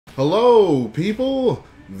Hello, people.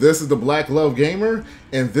 This is the Black Love Gamer,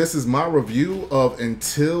 and this is my review of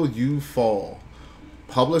Until You Fall.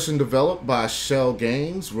 Published and developed by Schell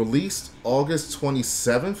Games, released August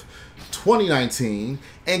 27th, 2019,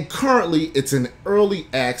 and currently it's in early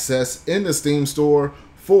access in the Steam store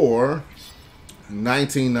for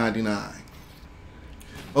 $19.99.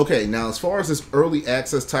 Okay, now as far as this early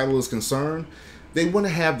access title is concerned, they want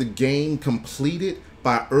to have the game completed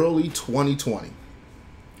by early 2020.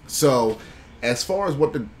 So, as far as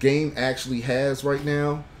what the game actually has right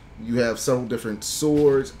now, you have several different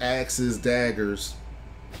swords, axes, daggers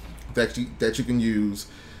that you can use.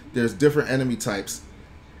 There's different enemy types,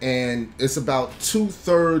 and it's about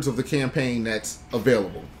 2/3 of the campaign that's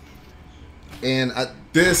available. And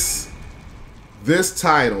this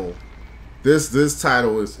title, this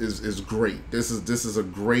title is great. This is a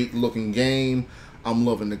great looking game. I'm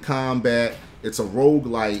loving the combat. It's a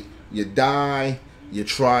roguelite. You die, you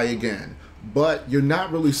try again, but you're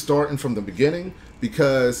not really starting from the beginning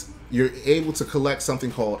because you're able to collect something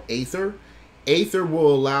called Aether. Aether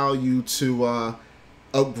will allow you to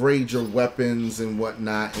upgrade your weapons and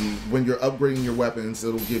whatnot, and when you're upgrading your weapons,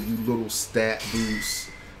 it'll give you little stat boosts.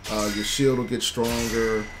 Your shield will get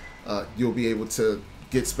stronger. You'll be able to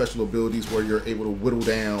get special abilities where you're able to whittle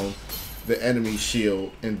down the enemy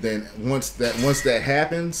shield, and then once that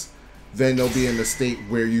happens, then they'll be in the state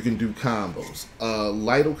where you can do combos.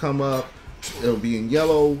 Light will come up, it'll be in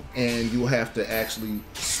yellow, and you'll have to actually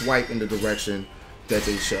swipe in the direction that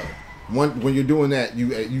they show. When you're doing that,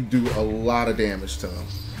 you do a lot of damage to them.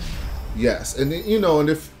 Yes, and then, and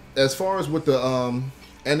if as far as with the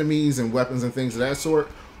enemies and weapons and things of that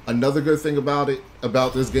sort, another good thing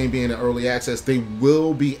about this game being in early access, they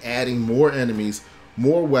will be adding more enemies,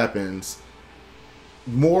 more weapons,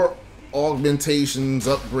 more augmentations,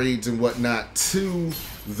 upgrades, and whatnot to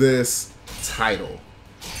this title.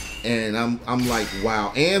 And I'm like,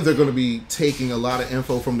 wow. And they're going to be taking a lot of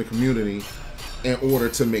info from the community in order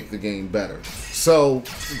to make the game better. So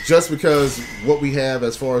just because what we have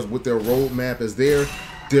as far as what their roadmap is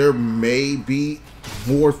there may be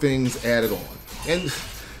more things added on. And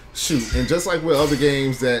shoot, and just like with other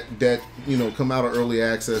games that come out of early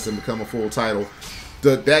access and become a full title,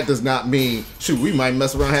 that does not mean, shoot, we might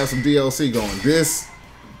mess around and have some DLC going. This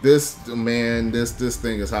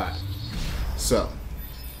thing is hot. So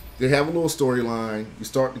they have a little storyline. You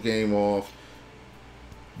start the game off.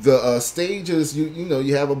 The stages,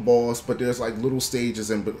 you have a boss, but there's like little stages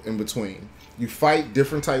in between. You fight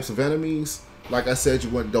different types of enemies. Like I said,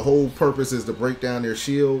 the whole purpose is to break down their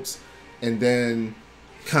shields and then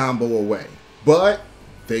combo away. But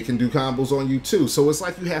they can do combos on you too. So it's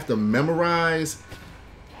like you have to memorize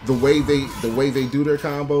the way they do their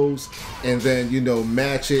combos, and then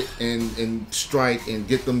match it and strike and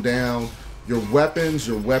get them down. Your weapons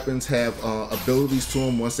have abilities to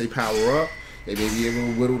them. Once they power up, they may be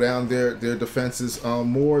able to whittle down their defenses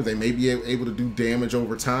more. They may be able to do damage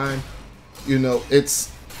over time. It's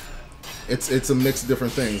a mix of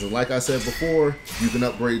different things. And like I said before, you can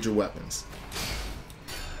upgrade your weapons.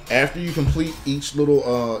 After you complete each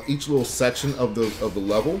little section of the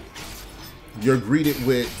level, you're greeted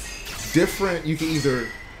with different. You can either,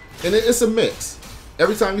 and it's a mix.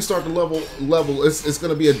 Every time you start the level, it's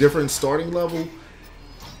going to be a different starting level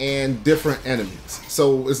and different enemies.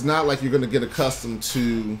 So it's not like you're going to get accustomed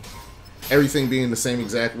to everything being the same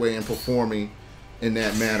exact way and performing in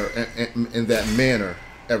that manner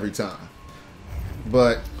every time.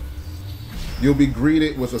 But you'll be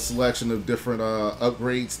greeted with a selection of different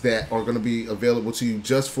upgrades that are going to be available to you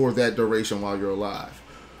just for that duration while you're alive.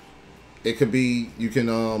 It could be, you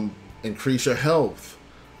can increase your health.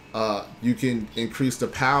 You can increase the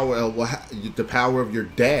power of your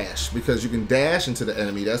dash, because you can dash into the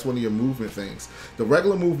enemy. That's one of your movement things. The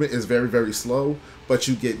regular movement is very, very slow, but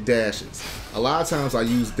you get dashes. A lot of times I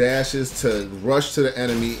use dashes to rush to the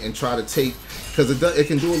enemy and try to take, because it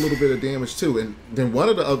can do a little bit of damage too. And then one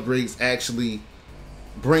of the upgrades actually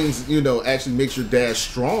brings, actually makes your dash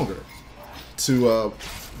stronger to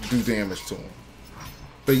do damage to them.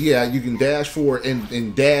 But yeah, you can dash forward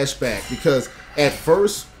and dash back, because at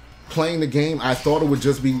first playing the game, I thought it would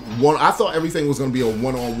just be one. I thought everything was going to be a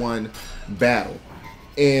one-on-one battle,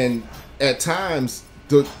 and at times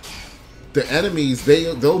the enemies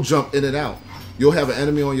they'll jump in and out. You'll have an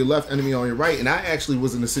enemy on your left, enemy on your right, and I actually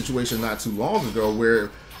was in a situation not too long ago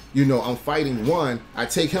where I'm fighting one, I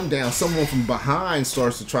take him down, someone from behind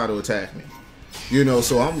starts to try to attack me.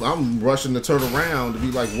 So I'm rushing to turn around to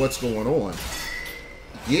be like, what's going on?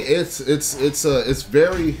 Yeah, it's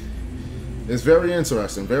very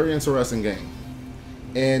interesting game.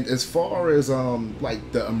 And as far as like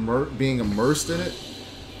being immersed in it,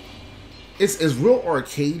 it's real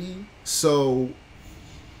arcadey. So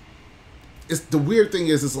it's the weird thing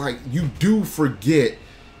is, it's like you do forget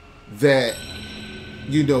that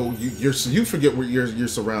you forget what your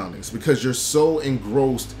surroundings, because you're so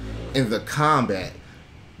engrossed in the combat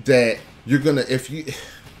that you're gonna, if you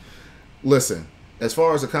listen, as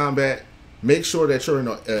far as the combat, make sure that you're in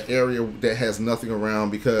an area that has nothing around,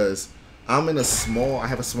 because I have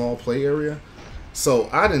a small play area, so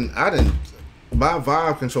I didn't my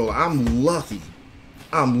Vive controller, I'm lucky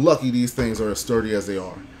these things are as sturdy as they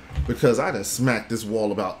are, because I done smacked this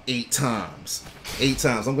wall about 8 times. I'm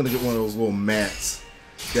gonna get one of those little mats,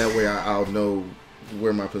 that way I'll know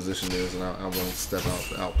where my position is, and I won't step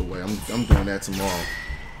out the way. I'm doing that tomorrow,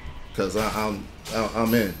 because I'm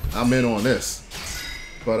in on this.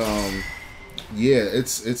 But yeah,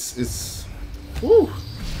 it's whew,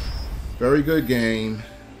 very good game.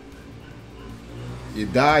 You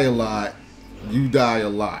die a lot,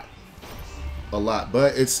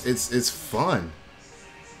 but it's fun.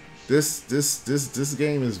 This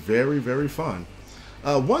game is very, very fun.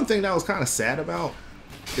 One thing that I was kind of sad about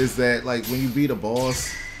is that, like, when you beat a boss,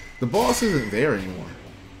 the boss isn't there anymore.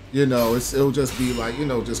 It'll just be like,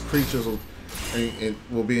 just creatures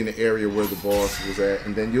will be in the area where the boss was at,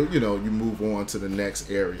 and then you move on to the next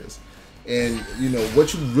areas. And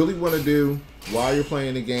what you really want to do while you're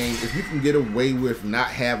playing the game, if you can get away with not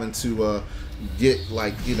having to get,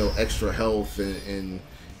 like, extra health and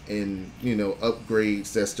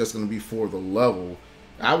upgrades that's just going to be for the level,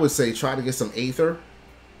 I would say try to get some Aether.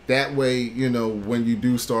 That way, when you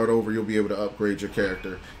do start over, you'll be able to upgrade your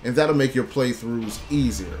character, and that'll make your playthroughs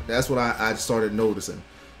easier. That's what I started noticing.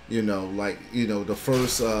 The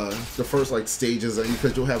first like stages,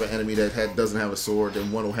 because you'll have an enemy that doesn't have a sword,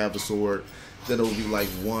 then one will have a sword, then it'll be like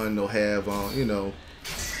one will have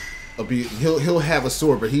he'll have a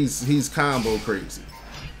sword, but he's combo crazy.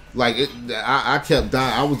 Like I kept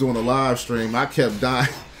dying. I was doing a live stream. I kept dying.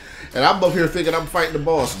 And I'm up here thinking I'm fighting the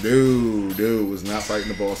boss. Dude was not fighting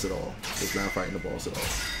the boss at all.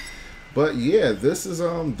 But yeah, this is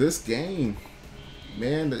this game,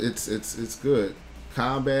 man, it's good.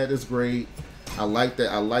 Combat is great. I like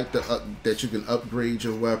that. I like that you can upgrade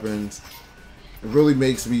your weapons. It really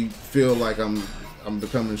makes me feel like I'm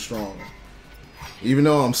becoming stronger. Even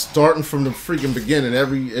though I'm starting from the freaking beginning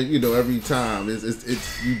every time,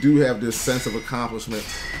 it's you do have this sense of accomplishment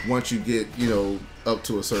once you get up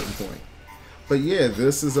to a certain point. But yeah,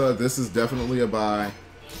 this is definitely a buy.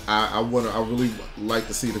 I really like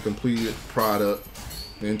to see the completed product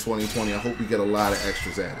in 2020. I hope we get a lot of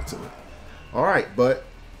extras added to it. All right, but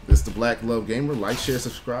this is the Black Glove Gamer. Like, share,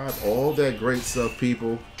 subscribe, all that great stuff,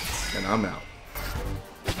 people, and I'm out.